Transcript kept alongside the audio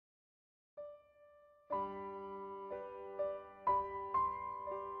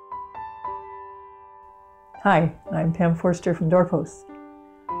Hi, I'm Pam Forster from Doorposts.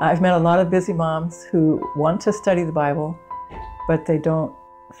 I've met a lot of busy moms who want to study the Bible, but they don't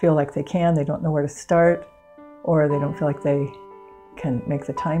feel like they can, they don't know where to start, or they don't feel like they can make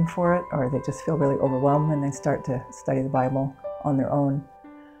the time for it, or they just feel really overwhelmed when they start to study the Bible on their own.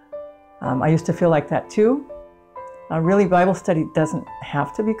 I used to feel like that too. Really, Bible study doesn't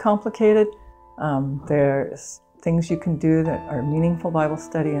have to be complicated. There's things you can do that are meaningful Bible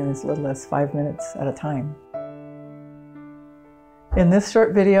study in as little as 5 minutes at a time. In this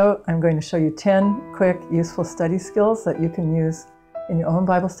short video, I'm going to show you 10 quick, useful study skills that you can use in your own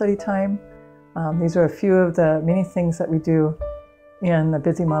Bible study time. These are a few of the many things that we do in the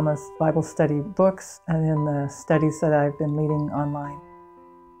Busy Mama's Bible Study books and in the studies that I've been leading online.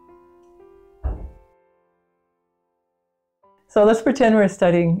 So let's pretend we're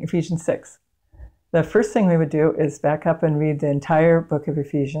studying Ephesians 6. The first thing we would do is back up and read the entire book of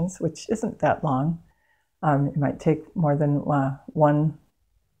Ephesians, which isn't that long. It might take more than one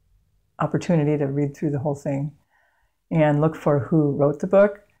opportunity to read through the whole thing and look for who wrote the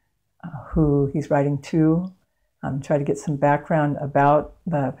book, who he's writing to, try to get some background about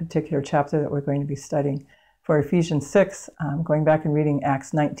the particular chapter that we're going to be studying. For Ephesians 6, going back and reading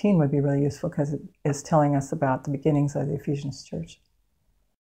Acts 19 would be really useful because it is telling us about the beginnings of the Ephesians church.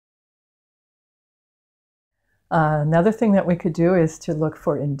 Another thing that we could do is to look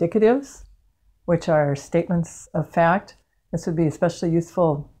for indicatives, which are statements of fact. This would be especially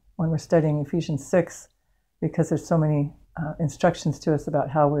useful when we're studying Ephesians 6 because there's so many instructions to us about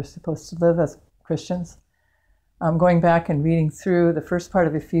how we're supposed to live as Christians. Going back and reading through the first part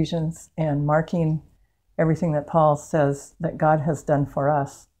of Ephesians and marking everything that Paul says that God has done for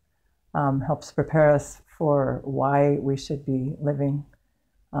us helps prepare us for why we should be living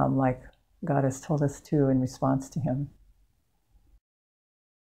like God has told us to in response to him.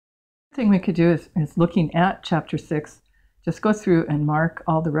 The thing we could do is looking at chapter 6, just go through and mark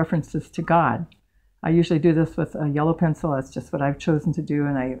all the references to God. I usually do this with a yellow pencil. That's just what I've chosen to do,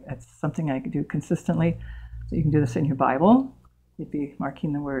 and it's something I can do consistently. So you can do this in your Bible. You'd be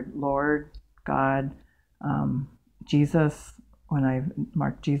marking the word Lord, God, Jesus. When I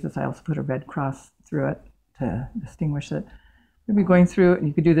mark Jesus, I also put a red cross through it to distinguish it. You'll be going through, and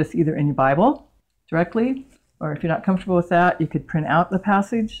you could do this either in your Bible directly, or if you're not comfortable with that, you could print out the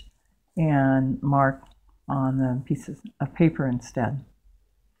passage and mark on the pieces of paper instead.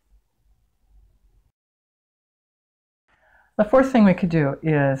 The fourth thing we could do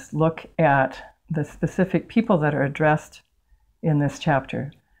is look at the specific people that are addressed in this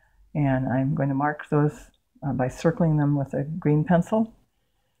chapter. And I'm going to mark those by circling them with a green pencil.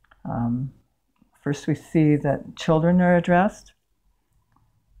 First we see that children are addressed,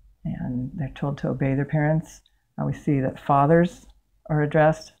 and they're told to obey their parents. We see that fathers are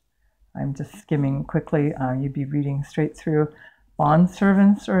addressed. I'm just skimming quickly. You'd be reading straight through.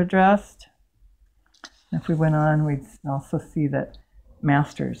 Bondservants are addressed. If we went on, we'd also see that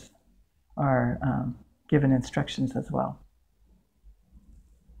masters are given instructions as well.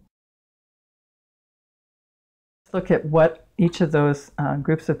 Let's look at what each of those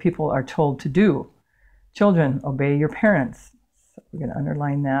groups of people are told to do. Children, obey your parents. So we're going to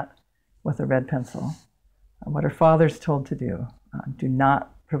underline that with a red pencil. What are fathers told to do? Do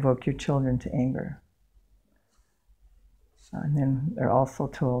not provoke your children to anger. And then they're also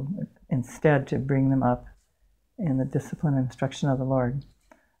told instead to bring them up in the discipline and instruction of the Lord.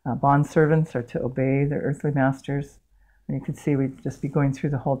 Bondservants are to obey their earthly masters. And you can see we'd just be going through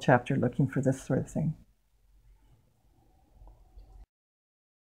the whole chapter looking for this sort of thing.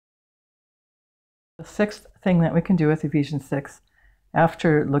 The sixth thing that we can do with Ephesians 6,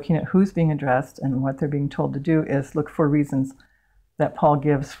 after looking at who's being addressed and what they're being told to do, is look for reasons that Paul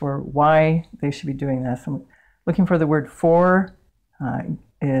gives for why they should be doing this. And looking for the word for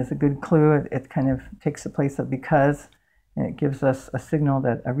is a good clue. It kind of takes the place of because, and it gives us a signal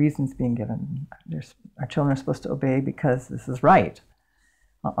that a reason's being given. Our children are supposed to obey because this is right.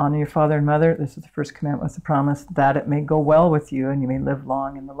 Honor your father and mother. This is the first commandment with the promise that it may go well with you and you may live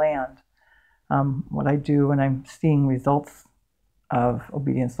long in the land. What I do when I'm seeing results of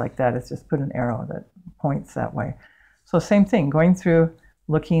obedience like that is just put an arrow that points that way. So same thing, going through,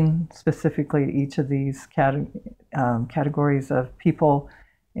 looking specifically at each of these categories of people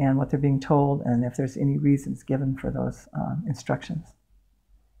and what they're being told, and if there's any reasons given for those instructions.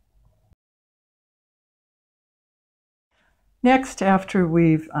 Next, after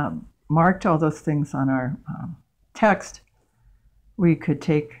we've marked all those things on our text, we could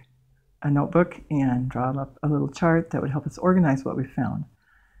take a notebook and draw up a little chart that would help us organize what we found.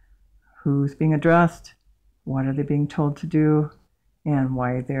 Who's being addressed, what are they being told to do, and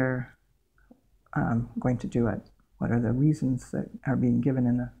why they're going to do it? What are the reasons that are being given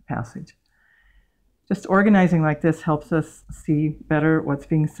in the passage? Just organizing like this helps us see better what's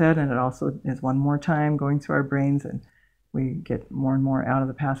being said, and it also is one more time going through our brains, and we get more and more out of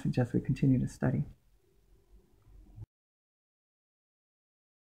the passage as we continue to study.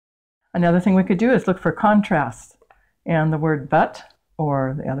 Another thing we could do is look for contrast, and the word but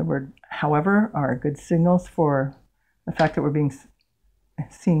or the other word however are good signals for the fact that we're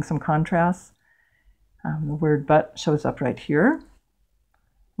seeing some contrasts. The word but shows up right here.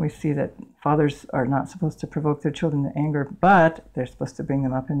 We see that fathers are not supposed to provoke their children to anger, but they're supposed to bring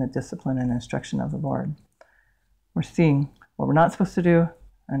them up in the discipline and instruction of the Lord. We're seeing what we're not supposed to do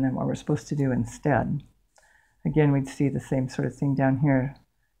and then what we're supposed to do instead. Again, we'd see the same sort of thing down here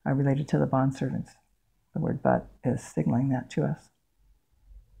related to the bondservants. The word but is signaling that to us.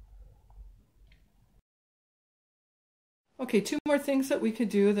 Okay, 2 more things that we could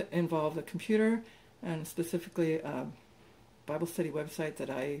do that involve the computer, and specifically a Bible study website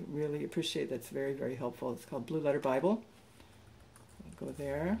that I really appreciate that's very, very helpful. It's called Blue Letter Bible. I'll go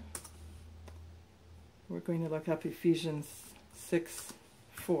there. We're going to look up Ephesians 6:4,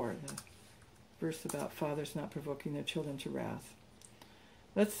 the verse about fathers not provoking their children to wrath.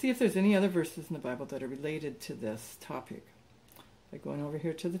 Let's see if there's any other verses in the Bible that are related to this topic. By going over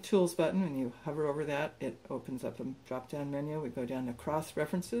here to the Tools button, when you hover over that, it opens up a drop-down menu. We go down to Cross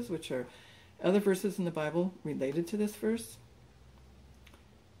References, which are other verses in the Bible related to this verse.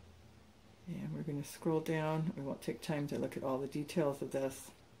 And we're going to scroll down. We won't take time to look at all the details of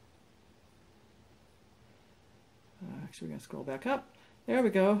this. Actually, we're going to scroll back up. There we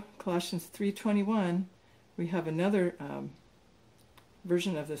go. Colossians 3:21. We have another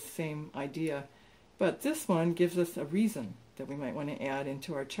version of the same idea, but this one gives us a reason that we might want to add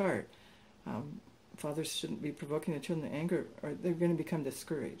into our chart. Fathers shouldn't be provoking their children to anger, or they're going to become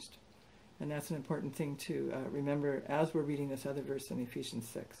discouraged. And that's an important thing to remember as we're reading this other verse in Ephesians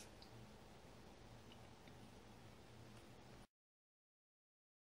 6.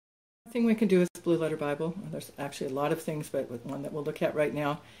 The thing we can do is Blue Letter Bible. There's actually a lot of things, but one that we'll look at right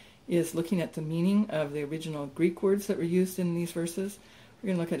now is looking at the meaning of the original Greek words that were used in these verses. We're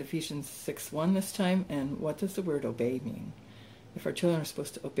going to look at Ephesians 6:1 this time, and what does the word obey mean? If our children are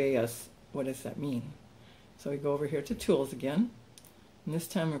supposed to obey us, what does that mean? So we go over here to Tools again, and this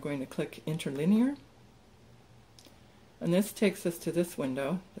time we're going to click Interlinear. And this takes us to this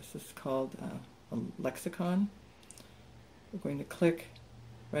window. This is called a lexicon. We're going to click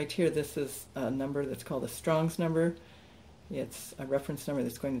right here. This is a number that's called a Strong's number. It's a reference number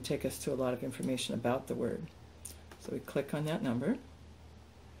that's going to take us to a lot of information about the word. So we click on that number,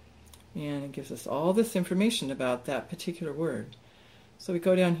 and it gives us all this information about that particular word. So we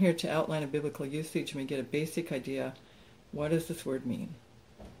go down here to Outline of Biblical Usage, and we get a basic idea. What does this word mean?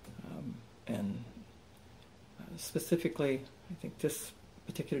 Specifically, I think this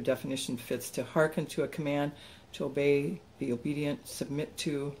particular definition fits to hearken to a command, to obey, be obedient, submit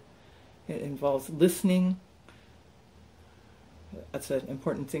to. It involves listening. That's an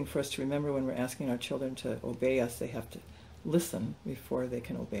important thing for us to remember when we're asking our children to obey us. They have to listen before they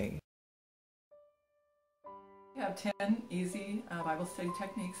can obey. We have 10 easy Bible study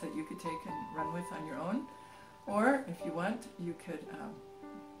techniques that you could take and run with on your own. Or if you want, you could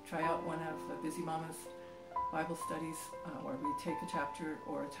try out one of the Busy Mama's Bible studies where we take a chapter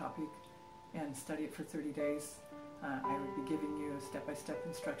or a topic and study it for 30 days. I would be giving you step-by-step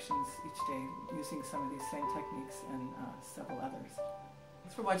instructions each day using some of these same techniques and several others.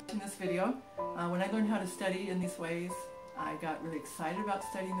 Thanks for watching this video. When I learned how to study in these ways, I got really excited about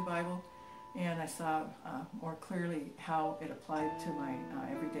studying the Bible, and I saw more clearly how it applied to my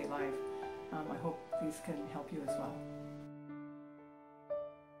everyday life. I hope these can help you as well.